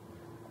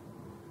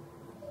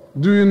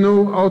 do you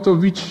know out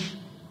of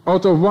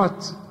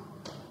what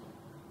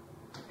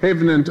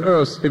heaven and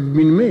earth have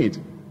been made?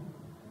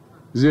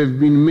 They have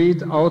been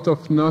made out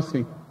of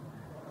nothing.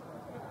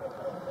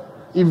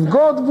 If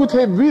God would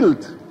have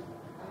willed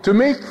to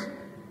make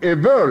a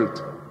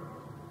world,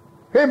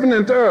 heaven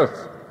and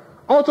earth,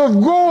 out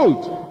of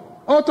gold,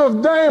 out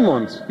of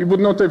diamonds, he would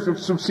not have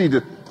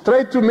succeeded.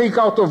 Try to make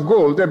out of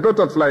gold a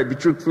butterfly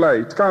which should fly.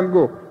 It can't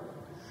go.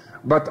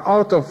 But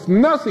out of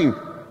nothing,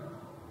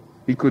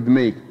 he could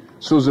make.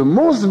 So the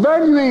most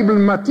valuable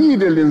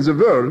material in the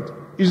world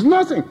is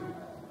nothing.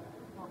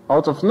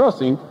 Out of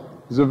nothing,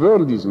 the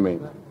world is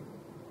made.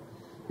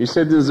 He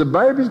said in the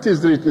Bible, it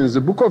is written in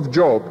the book of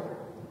Job,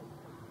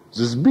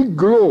 this big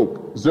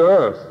globe, the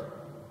earth,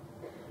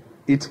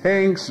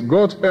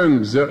 God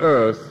hung the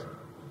earth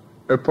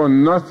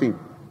upon nothing.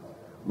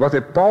 What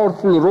a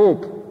powerful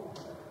rope.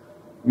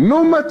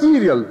 No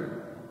material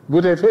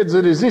would have had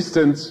the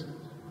resistance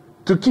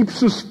to keep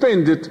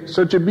suspended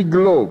such a big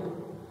globe.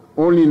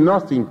 Only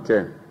nothing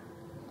can.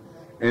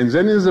 And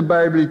then in the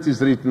Bible it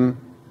is written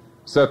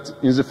that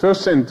in the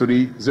first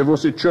century there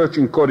was a church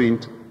in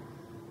Corinth,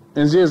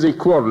 and there they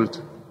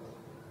quarreled.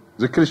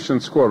 The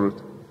Christians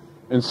quarreled.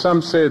 And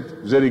some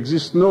said there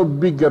exists no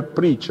bigger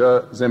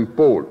preacher than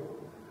Paul.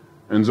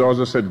 And the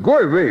others said, go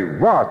away,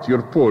 what?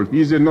 You're Paul.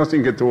 He is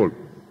nothing at all.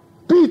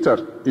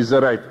 Peter is the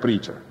right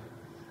preacher.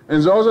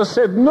 And the others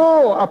said,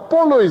 no,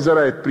 Apollo is the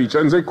right preacher.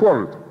 And they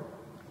quarreled.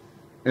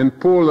 And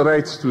Paul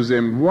writes to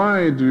them,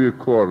 why do you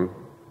quarrel?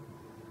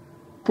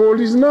 Paul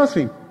is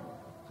nothing.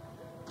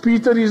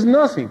 Peter is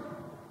nothing.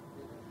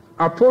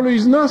 Apollo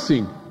is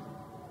nothing.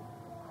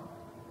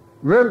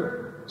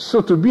 Well,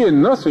 so to be a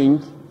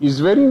nothing is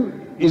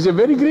a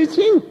very great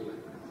thing.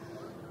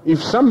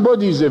 If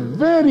somebody is a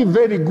very,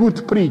 very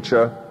good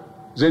preacher,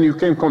 then you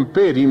can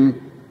compare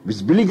him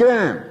with Billy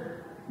Graham,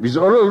 with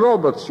Oral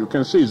Roberts. You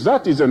can say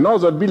that is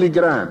another Billy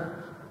Graham,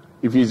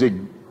 if he's a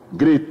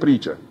great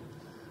preacher.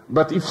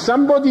 But if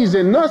somebody is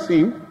a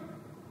nothing,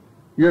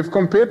 you have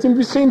compared him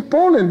with St.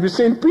 Paul and with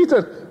St.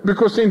 Peter,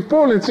 because St.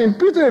 Paul and St.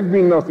 Peter have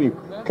been nothing,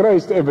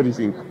 Christ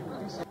everything.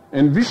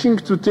 And wishing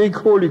to take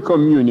Holy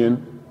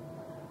Communion,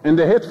 and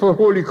I had for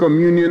Holy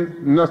Communion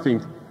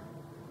nothing.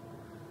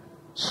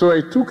 So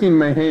I took in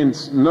my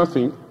hands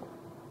nothing.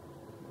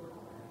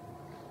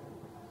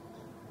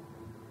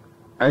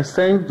 I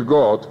thanked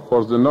God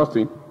for the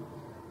nothing.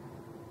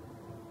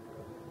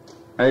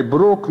 I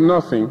broke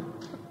nothing.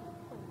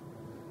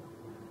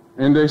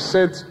 And I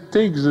said,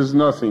 take this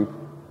nothing.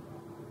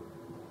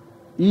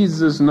 Eat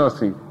this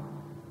nothing.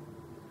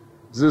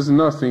 This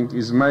nothing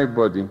is my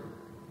body,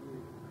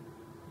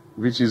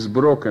 which is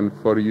broken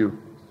for you.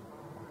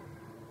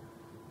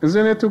 And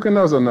then I took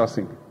another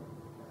nothing.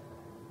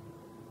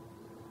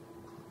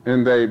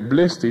 And I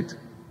blessed it.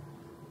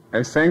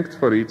 I thanked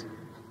for it.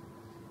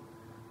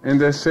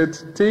 And I said,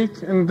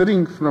 take and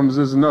drink from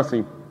this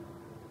nothing.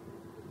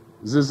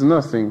 This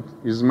nothing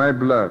is my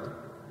blood,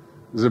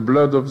 the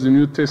blood of the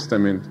New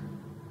Testament,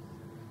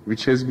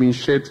 which has been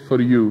shed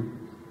for you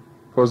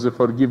for the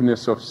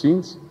forgiveness of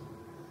sins.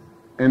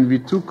 And we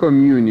took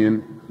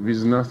communion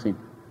with nothing.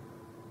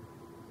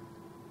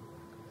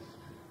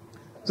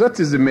 That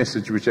is the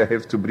message which I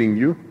have to bring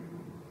you.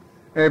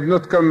 I have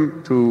not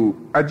come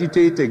to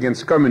agitate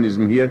against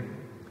communism here.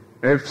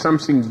 I have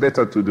something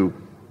better to do.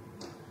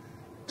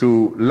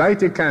 To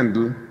light a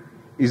candle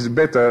is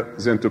better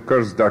than to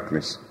curse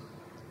darkness.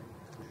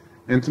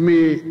 And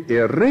may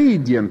a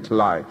radiant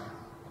life,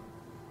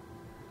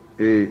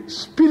 a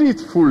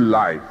spiritful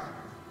life,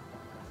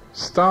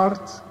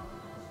 start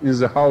in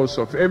the house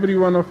of every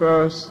one of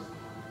us,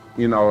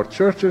 in our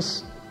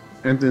churches,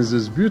 and in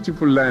this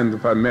beautiful land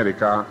of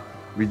America,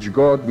 which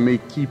God may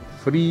keep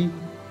free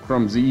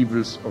from the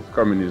evils of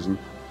communism.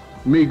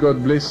 May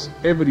God bless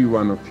every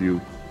one of you.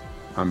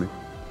 Amen.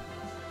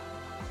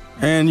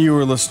 And you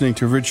were listening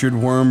to Richard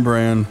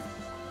Wurmbrand.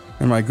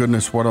 And my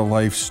goodness, what a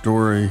life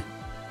story.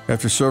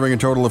 After serving a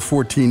total of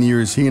 14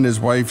 years, he and his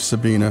wife,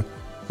 Sabina,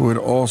 who had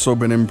also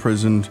been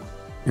imprisoned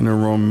in a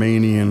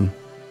Romanian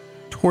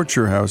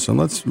torture house. And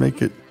let's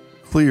make it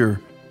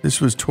clear, this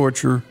was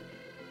torture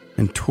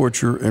and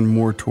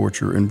more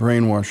torture and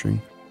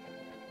brainwashing.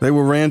 They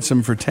were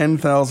ransomed for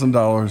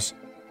 $10,000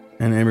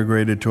 and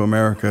immigrated to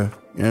America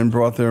and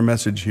brought their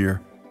message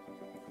here.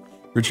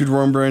 Richard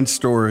Wurmbrand's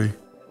story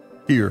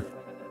here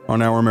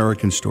on Our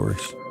American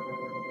Stories.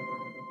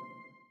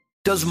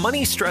 Does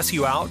money stress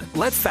you out?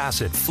 Let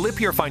Facet flip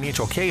your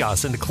financial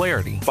chaos into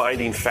clarity.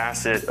 Finding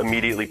Facet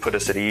immediately put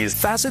us at ease.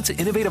 Facet's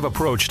innovative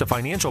approach to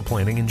financial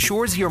planning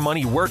ensures your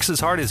money works as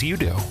hard as you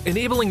do,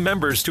 enabling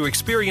members to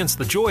experience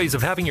the joys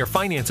of having your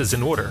finances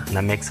in order. And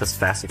that makes us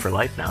Facet for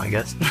life now, I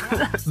guess.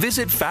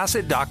 Visit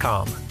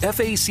Facet.com,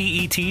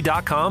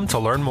 FACET.com to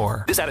learn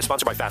more. This ad is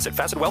sponsored by Facet.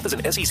 Facet Wealth is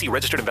an SEC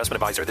registered investment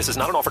advisor. This is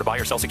not an offer to buy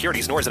or sell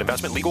securities, nor is it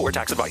investment, legal, or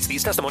tax advice.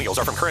 These testimonials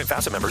are from current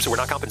Facet members who are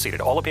not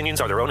compensated. All opinions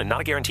are their own and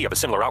not a guarantee of a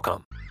similar outcome.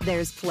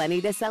 There's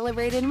plenty to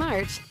celebrate in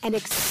March and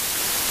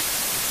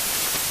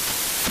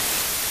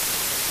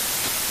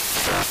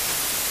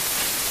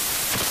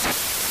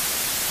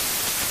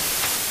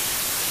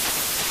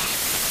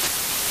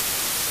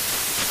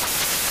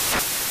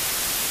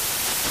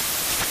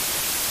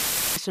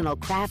National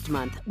Craft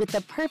Month with the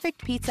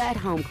perfect pizza at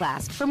home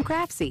class from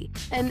Craftsy.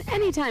 And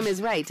anytime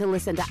is right to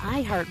listen to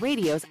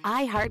iHeartRadio's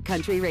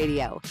iHeartCountry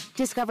Radio.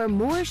 Discover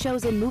more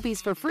shows and movies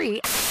for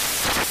free.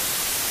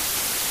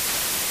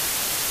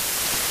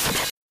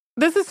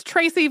 This is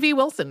Tracy V.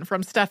 Wilson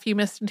from Stuff You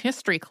Missed in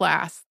History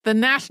class. The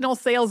national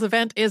sales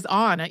event is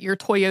on at your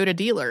Toyota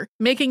dealer,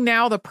 making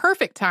now the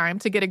perfect time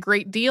to get a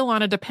great deal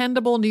on a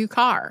dependable new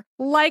car.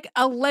 Like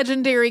a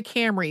legendary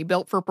Camry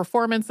built for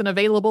performance and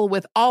available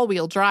with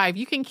all-wheel drive,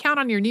 you can count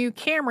on your new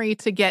Camry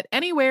to get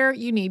anywhere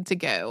you need to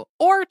go.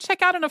 Or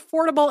check out an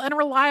affordable and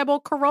reliable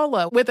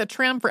Corolla with a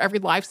trim for every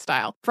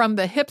lifestyle. From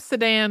the hip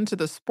sedan to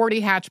the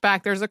sporty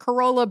hatchback, there's a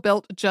Corolla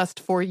built just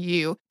for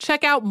you.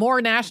 Check out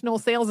more national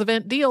sales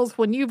event deals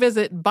when you visit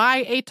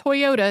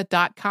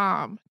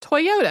buyatoyota.com.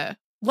 Toyota,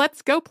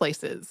 let's go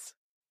places.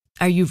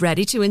 Are you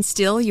ready to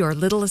instill your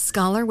littlest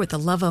scholar with the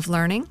love of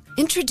learning?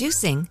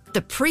 Introducing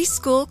the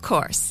Preschool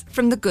Course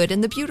from the Good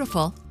and the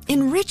Beautiful.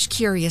 Enrich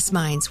curious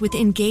minds with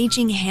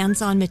engaging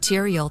hands-on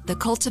material that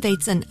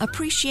cultivates an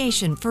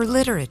appreciation for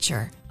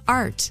literature,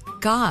 art,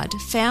 God,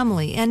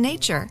 family, and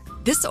nature.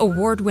 This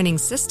award-winning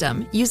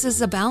system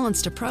uses a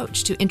balanced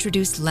approach to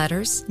introduce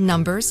letters,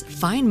 numbers,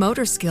 fine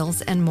motor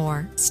skills, and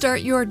more.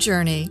 Start your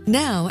journey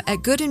now at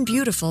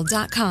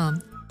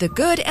goodandbeautiful.com. The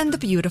Good and the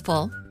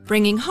Beautiful,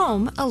 bringing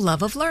home a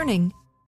love of learning.